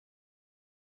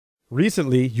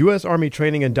Recently, U.S. Army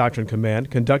Training and Doctrine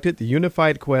Command conducted the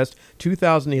Unified Quest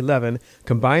 2011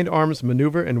 Combined Arms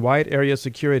Maneuver and Wide Area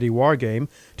Security Wargame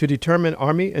to determine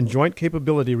Army and joint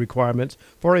capability requirements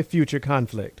for a future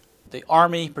conflict. The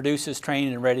Army produces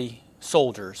trained and ready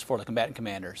soldiers for the combatant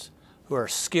commanders who are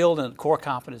skilled in the core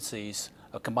competencies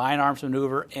of combined arms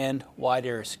maneuver and wide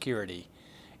area security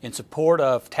in support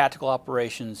of tactical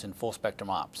operations and full spectrum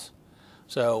ops.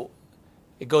 So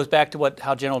it goes back to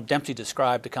how General Dempsey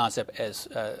described the concept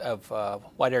of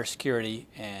wide area security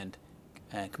and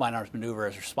combined arms maneuver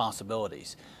as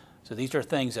responsibilities. So these are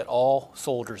things that all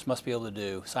soldiers must be able to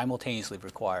do simultaneously if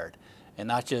required, and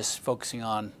not just focusing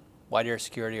on wide area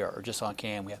security or just on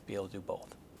CAM. We have to be able to do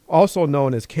both. Also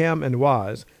known as CAM and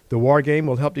WAS, the Wargame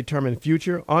will help determine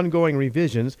future ongoing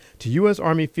revisions to U.S.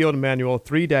 Army Field Manual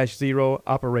 3-0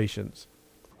 operations.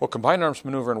 Well, combined arms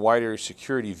maneuver and wide area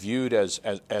security viewed as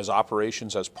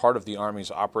operations as part of the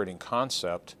Army's operating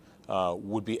concept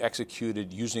would be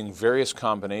executed using various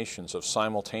combinations of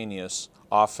simultaneous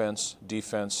offense,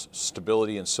 defense,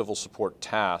 stability, and civil support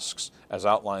tasks as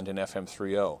outlined in FM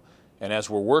 3.0. And as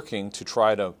we're working to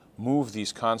try to move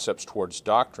these concepts towards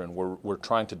doctrine, we're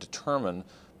trying to determine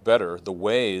better the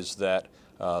ways that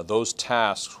those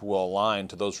tasks will align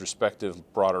to those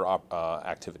respective broader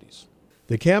activities.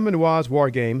 The CAM and WAS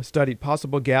Wargame studied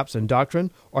possible gaps in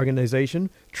doctrine, organization,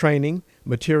 training,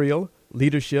 materiel,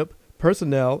 leadership,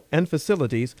 personnel, and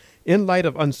facilities in light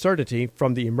of uncertainty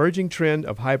from the emerging trend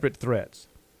of hybrid threats.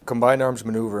 Combined arms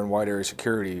maneuver and wide area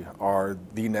security are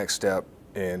the next step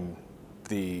in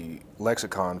the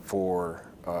lexicon for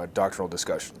doctrinal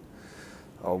discussion.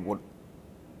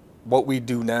 What we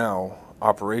do now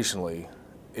operationally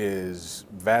is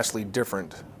vastly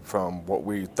different from what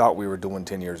we thought we were doing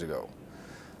 10 years ago.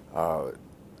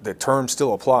 The terms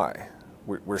still apply.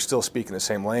 We're still speaking the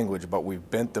same language, but we've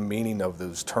bent the meaning of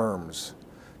those terms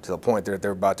to the point that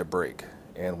they're about to break,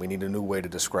 and we need a new way to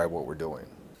describe what we're doing.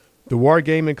 The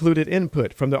Wargame included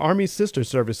input from the Army's sister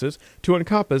services to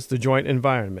encompass the joint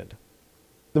environment.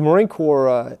 The Marine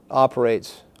Corps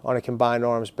operates on a combined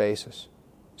arms basis.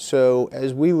 So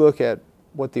as we look at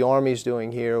what the Army is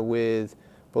doing here with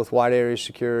both wide area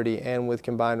security and with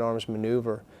combined arms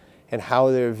maneuver and how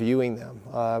they're viewing them,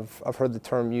 I've heard the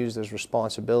term used as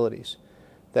responsibilities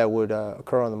that would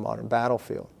occur on the modern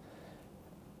battlefield.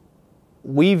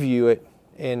 We view it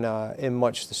in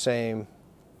much the same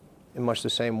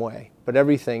way, but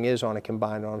everything is on a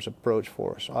combined arms approach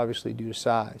for us, obviously due to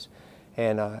size,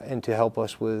 and to help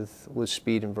us with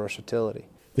speed and versatility.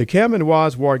 The CAM and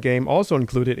WAS Wargame also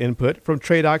included input from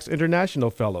TRADOC's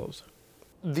international fellows.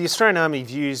 The Australian Army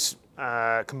views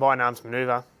combined arms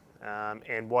maneuver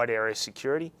and wide area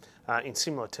security in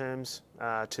similar terms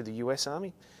to the US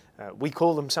Army. We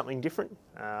call them something different,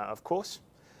 of course,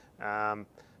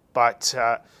 but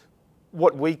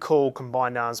what we call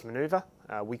combined arms maneuver,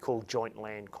 we call joint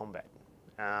land combat.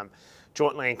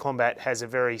 Joint land combat has a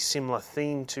very similar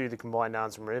theme to the combined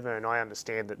arms maneuver, and I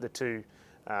understand that the two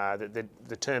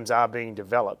the terms are being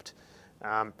developed.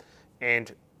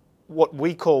 And what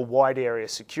we call wide area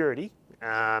security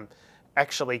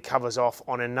actually covers off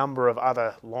on a number of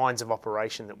other lines of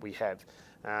operation that we have.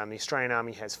 The Australian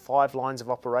Army has 5 lines of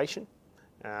operation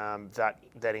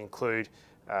that include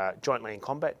joint land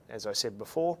combat, as I said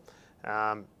before,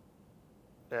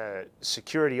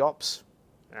 security ops,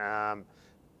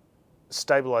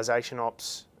 stabilisation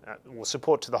ops,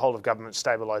 support to the whole of government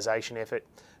stabilisation effort,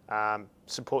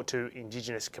 support to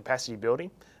Indigenous capacity building,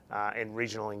 and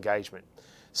regional engagement.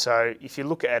 So if you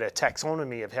look at a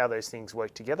taxonomy of how those things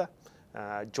work together,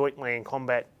 joint land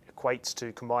combat equates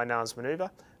to combined arms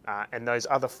maneuver, and those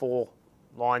other 4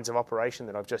 lines of operation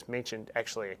that I've just mentioned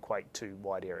actually equate to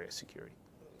wide area security.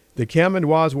 The CAM and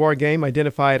WAS Wargame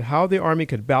identified how the Army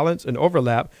could balance and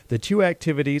overlap the two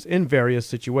activities in various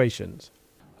situations.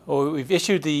 Well, we've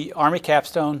issued the Army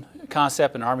Capstone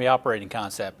Concept and Army Operating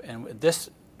Concept, and this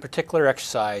particular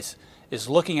exercise is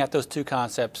looking at those two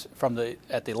concepts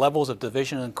at the levels of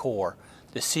division and corps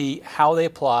to see how they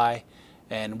apply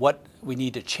and what we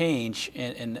need to change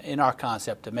in our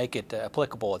concept to make it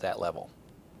applicable at that level.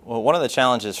 Well, one of the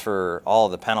challenges for all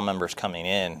of the panel members coming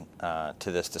in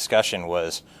to this discussion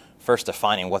was first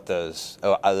defining what those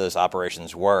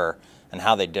operations were and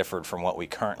how they differed from what we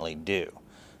currently do.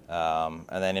 And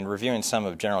then in reviewing some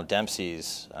of General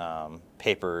Dempsey's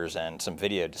papers and some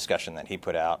video discussion that he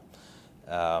put out,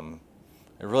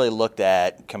 it really looked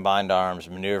at combined arms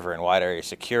maneuver and wide area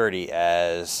security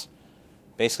as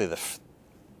basically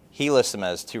he lists them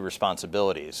as 2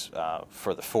 responsibilities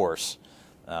for the force.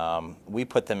 We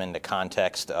put them into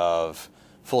context of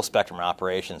full spectrum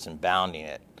operations and bounding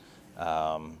it.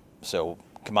 So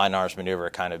combined arms maneuver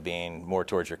kind of being more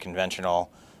towards your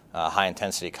conventional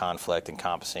high-intensity conflict,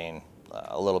 encompassing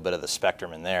a little bit of the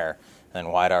spectrum in there, and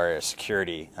then wide area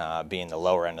security being the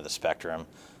lower end of the spectrum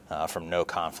from no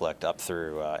conflict up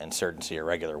through insurgency or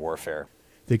regular warfare.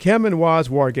 The Chem and WAS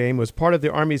Wargame was part of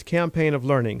the Army's campaign of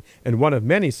learning and one of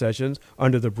many sessions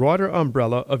under the broader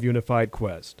umbrella of Unified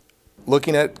Quest.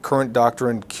 Looking at current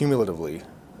doctrine cumulatively,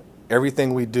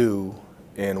 everything we do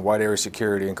in wide area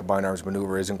security and combined arms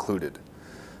maneuver is included.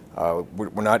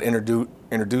 We're not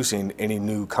introducing any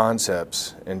new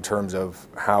concepts in terms of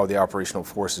how the operational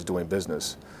force is doing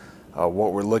business.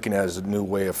 What we're looking at is a new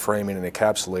way of framing and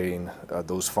encapsulating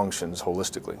those functions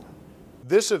holistically.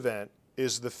 This event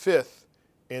is the 5th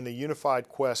in the Unified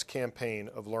Quest campaign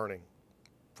of learning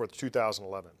for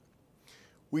 2011.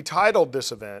 We titled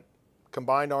this event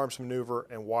Combined Arms Maneuver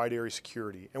and Wide Area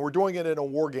Security, and we're doing it in a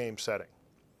war game setting.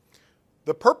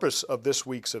 The purpose of this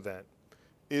week's event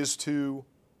is to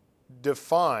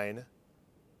define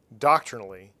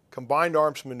doctrinally combined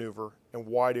arms maneuver and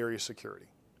wide area security.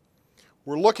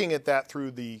 We're looking at that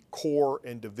through the corps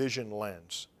and division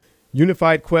lens.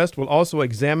 Unified Quest will also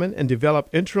examine and develop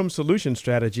interim solution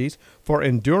strategies for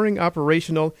enduring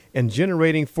operational and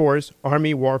generating force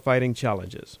Army warfighting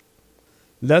challenges.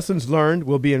 Lessons learned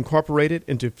will be incorporated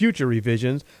into future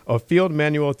revisions of Field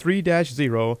Manual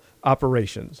 3-0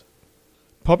 Operations.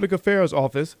 Public Affairs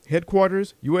Office,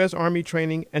 Headquarters, U.S. Army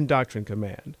Training and Doctrine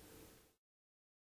Command.